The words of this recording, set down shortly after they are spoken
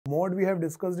mode we have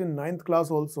discussed in 9th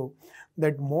class also,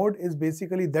 that mode is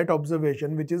basically that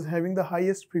observation which is having the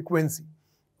highest frequency.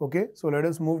 Okay, so let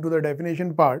us move to the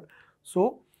definition part.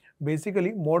 So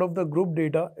basically mode of the group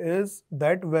data is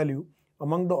that value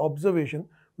among the observation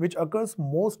which occurs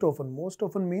most often. Most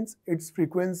often means its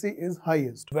frequency is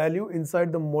highest. Value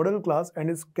inside the model class and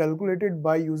is calculated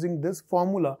by using this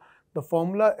formula. The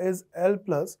formula is L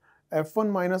plus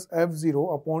f1 minus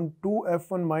f0 upon 2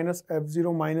 f1 minus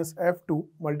f0 minus f2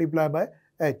 multiplied by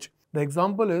h. The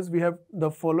example is we have the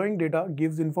following data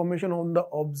gives information on the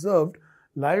observed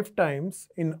lifetimes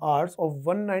in hours of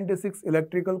 196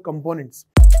 electrical components.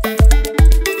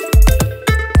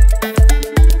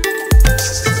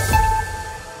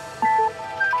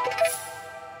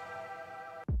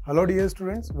 Hello dear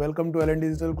students, welcome to LN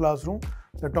Digital Classroom.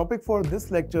 The topic for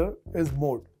this lecture is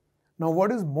mode. Now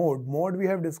what is mode? Mode we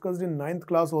have discussed in 9th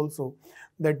class also,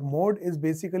 that mode is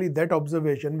basically that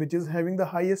observation which is having the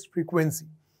highest frequency.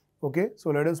 Okay,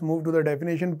 so let us move to the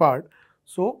definition part.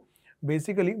 So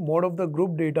basically mode of the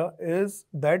group data is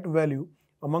that value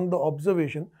among the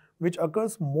observation which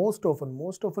occurs most often.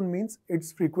 Most often means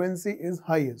its frequency is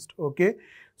highest. Okay,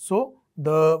 so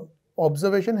the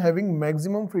observation having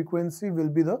maximum frequency will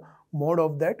be the mode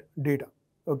of that data.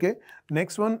 Okay,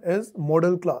 next one is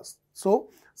model class. So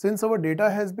since our data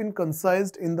has been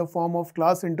concised in the form of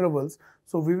class intervals,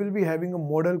 so we will be having a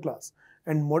model class,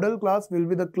 and model class will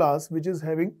be the class which is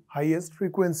having highest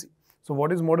frequency. So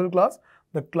what is model class?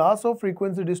 The class of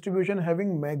frequency distribution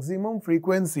having maximum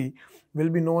frequency will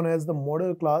be known as the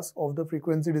model class of the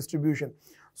frequency distribution.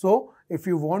 So if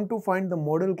you want to find the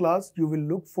model class, you will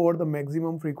look for the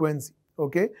maximum frequency.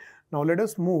 Okay, now let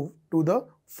us move to the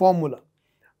formula.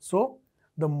 So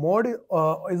the mode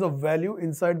is a value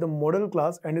inside the model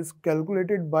class and is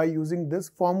calculated by using this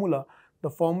formula. The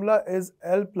formula is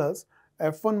L plus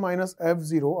f1 minus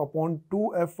f0 upon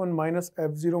 2 f1 minus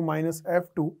f0 minus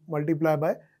f2 multiplied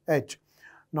by h.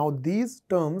 Now these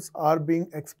terms are being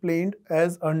explained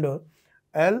as under.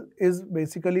 L is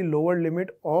basically lower limit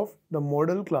of the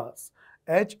model class.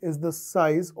 H is the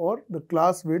size or the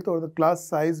class width or the class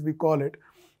size we call it.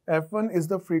 F1 is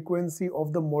the frequency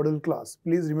of the model class.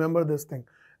 Please remember this thing.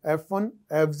 F1,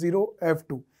 F0,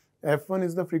 F2. F1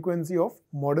 is the frequency of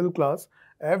model class.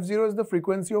 F0 is the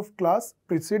frequency of class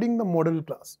preceding the model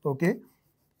class. Okay.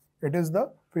 It is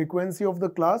the frequency of the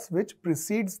class which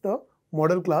precedes the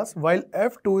model class, while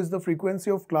F2 is the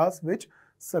frequency of class which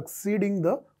succeeding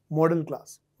the model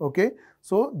class. Okay.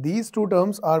 So these two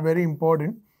terms are very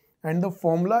important and the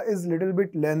formula is little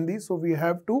bit lengthy, so we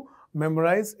have to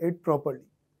memorize it properly.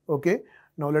 Okay.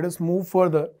 Now let us move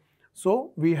further.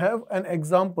 So we have an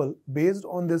example based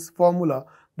on this formula.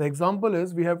 The example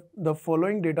is we have the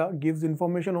following data gives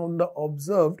information on the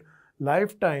observed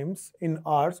lifetimes in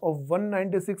hours of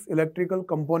 196 electrical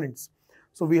components.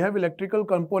 So we have electrical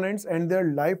components and their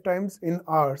lifetimes in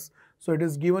hours. So it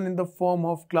is given in the form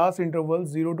of class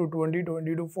intervals 0 to 20,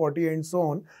 20 to 40 and so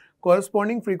on.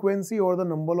 Corresponding frequency or the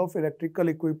number of electrical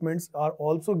equipments are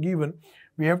also given.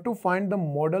 We have to find the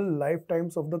model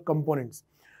lifetimes of the components.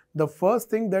 The first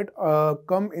thing that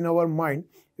come in our mind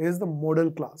is the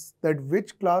model class, that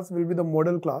which class will be the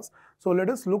model class. So let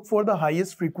us look for the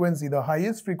highest frequency. The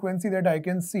highest frequency that I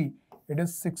can see, it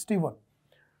is 61.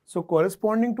 So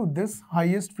corresponding to this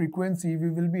highest frequency, we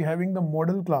will be having the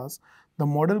model class. The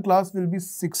model class will be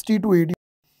 60 to 80.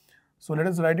 So let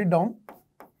us write it down.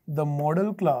 The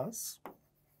model class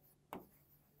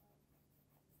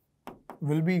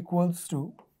will be equals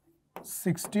to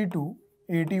 60 to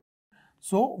 80.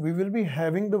 So we will be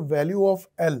having the value of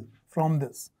L from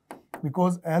this,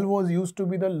 because L was used to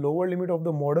be the lower limit of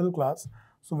the model class.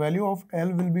 So value of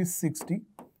L will be 60.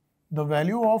 The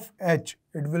value of H,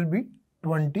 it will be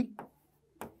 20.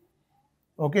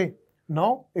 Okay.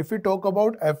 Now if we talk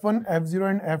about F1, F0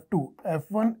 and F2,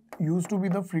 F1 used to be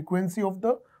the frequency of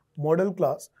the model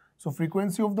class. So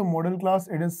frequency of the model class,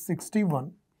 it is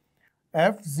 61.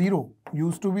 F0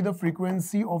 used to be the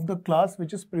frequency of the class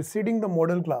which is preceding the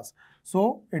model class.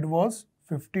 So it was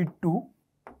 52.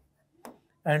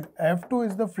 And F2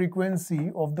 is the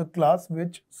frequency of the class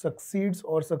which succeeds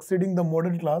or succeeding the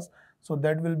model class. So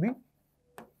that will be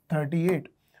 38.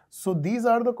 So these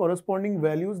are the corresponding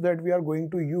values that we are going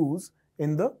to use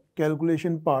in the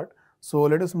calculation part. So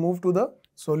let us move to the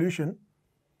solution.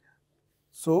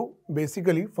 So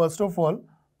basically, first of all,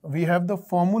 we have the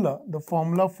formula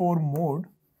for mode,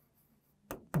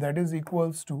 that is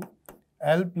equals to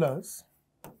L plus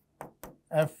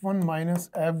F1 minus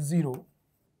F0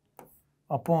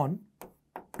 upon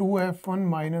 2F1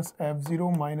 minus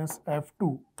F0 minus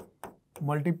F2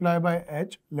 multiply by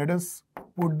H. Let us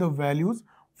put the values.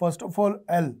 First of all,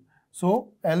 L.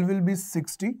 So L will be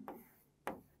 60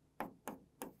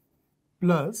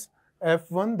 plus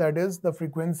F1, that is the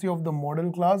frequency of the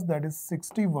model class, that is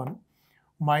 61,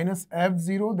 minus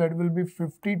F0, that will be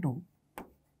 52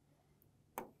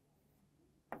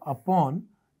 upon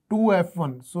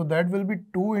 2F1. So that will be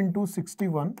 2 into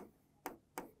 61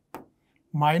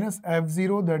 minus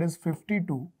F0, that is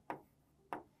 52,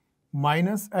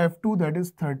 minus F2, that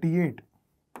is 38.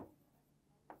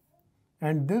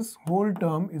 And this whole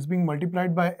term is being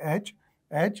multiplied by H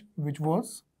which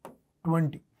was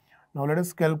 20. Now let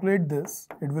us calculate this.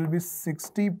 It will be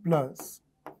 60 plus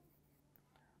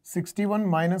 61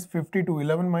 minus 52,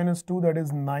 11 minus 2, that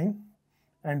is 9,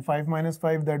 and 5 minus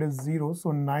 5, that is 0,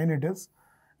 so 9 it is.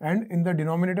 And in the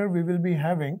denominator we will be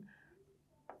having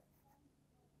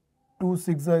 2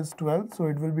 6 is 12, so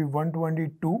it will be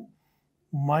 122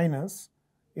 minus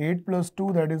 8 plus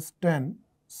 2, that is 10,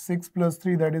 6 plus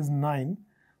 3, that is 9,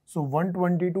 so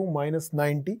 122 minus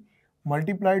 90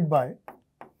 multiplied by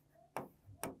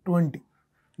 20.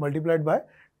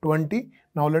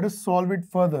 Now let us solve it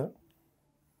further.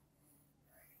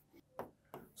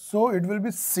 So it will be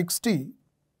 60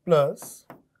 plus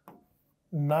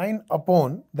 9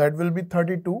 upon, that will be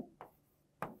 32,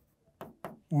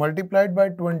 multiplied by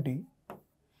 20.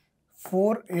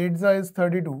 4 8 is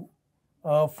 32,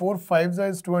 4 5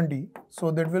 is 20, so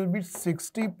that will be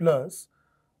 60 plus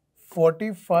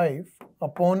 45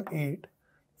 upon 8.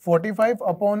 45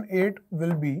 upon 8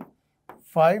 will be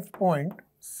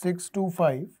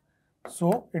 5.625,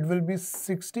 so it will be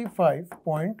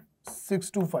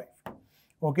 65.625.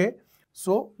 Okay,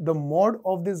 so the mod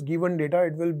of this given data,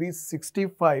 it will be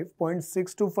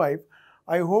 65.625.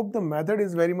 I hope the method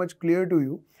is very much clear to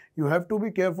you. You have to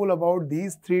be careful about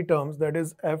these three terms, that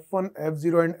is F1,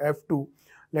 F0 and F2.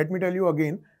 Let me tell you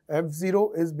again,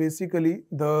 F0 is basically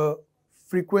the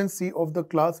frequency of the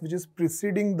class which is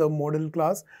preceding the model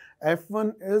class.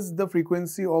 F1 is the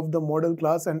frequency of the model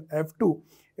class, and F2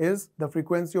 is the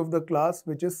frequency of the class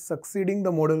which is succeeding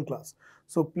the model class.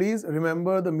 So please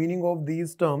remember the meaning of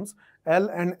these terms. L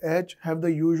and H have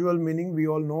the usual meaning, we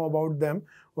all know about them.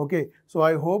 Okay, so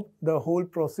I hope the whole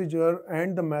procedure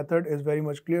and the method is very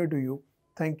much clear to you.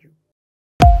 Thank you.